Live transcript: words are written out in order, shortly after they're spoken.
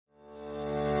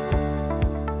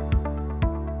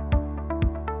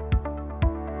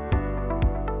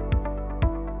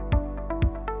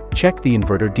Check the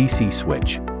inverter DC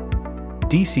switch.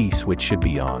 DC switch should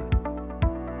be on.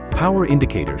 Power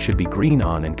indicator should be green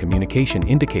on and communication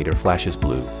indicator flashes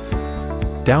blue.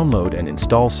 Download and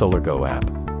install SolarGo app.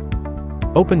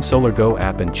 Open SolarGo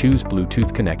app and choose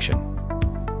Bluetooth connection.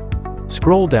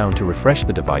 Scroll down to refresh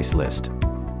the device list.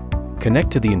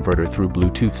 Connect to the inverter through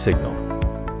Bluetooth signal.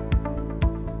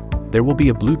 There will be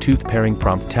a Bluetooth pairing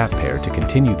prompt. Tap pair to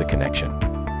continue the connection.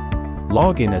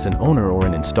 Log in as an owner or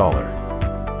an installer.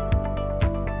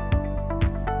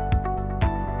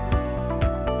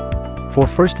 For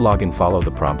first login, follow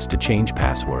the prompts to change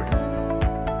password.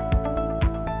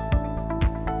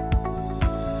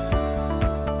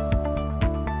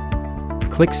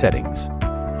 Click Settings.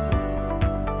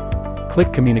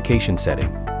 Click Communication setting.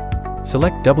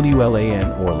 Select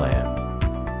WLAN or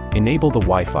LAN. Enable the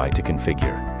Wi-Fi to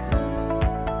configure.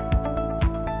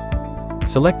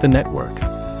 Select the network.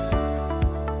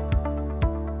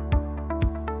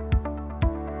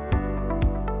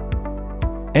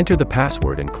 Enter the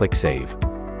password and click Save.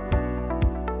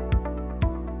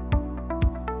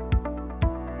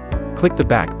 Click the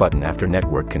back button after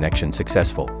network connection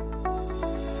successful.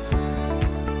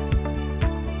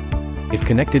 If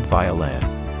connected via LAN,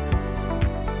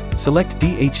 select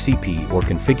DHCP or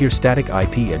configure static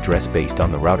IP address based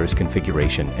on the router's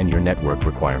configuration and your network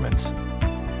requirements.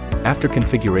 After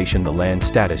configuration, the LAN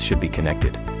status should be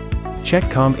connected. Check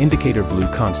COM indicator blue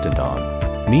constant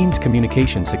on, means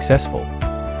communication successful.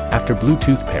 After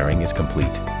Bluetooth pairing is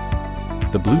complete,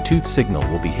 the Bluetooth signal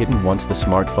will be hidden once the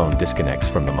smartphone disconnects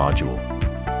from the module.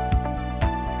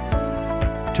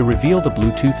 To reveal the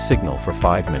Bluetooth signal for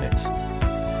 5 minutes,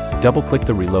 double-click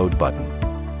the reload button.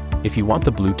 If you want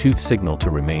the Bluetooth signal to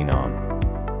remain on,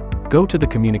 go to the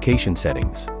communication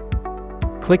settings.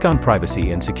 Click on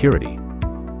Privacy and Security,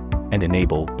 and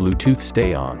enable Bluetooth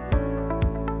Stay On.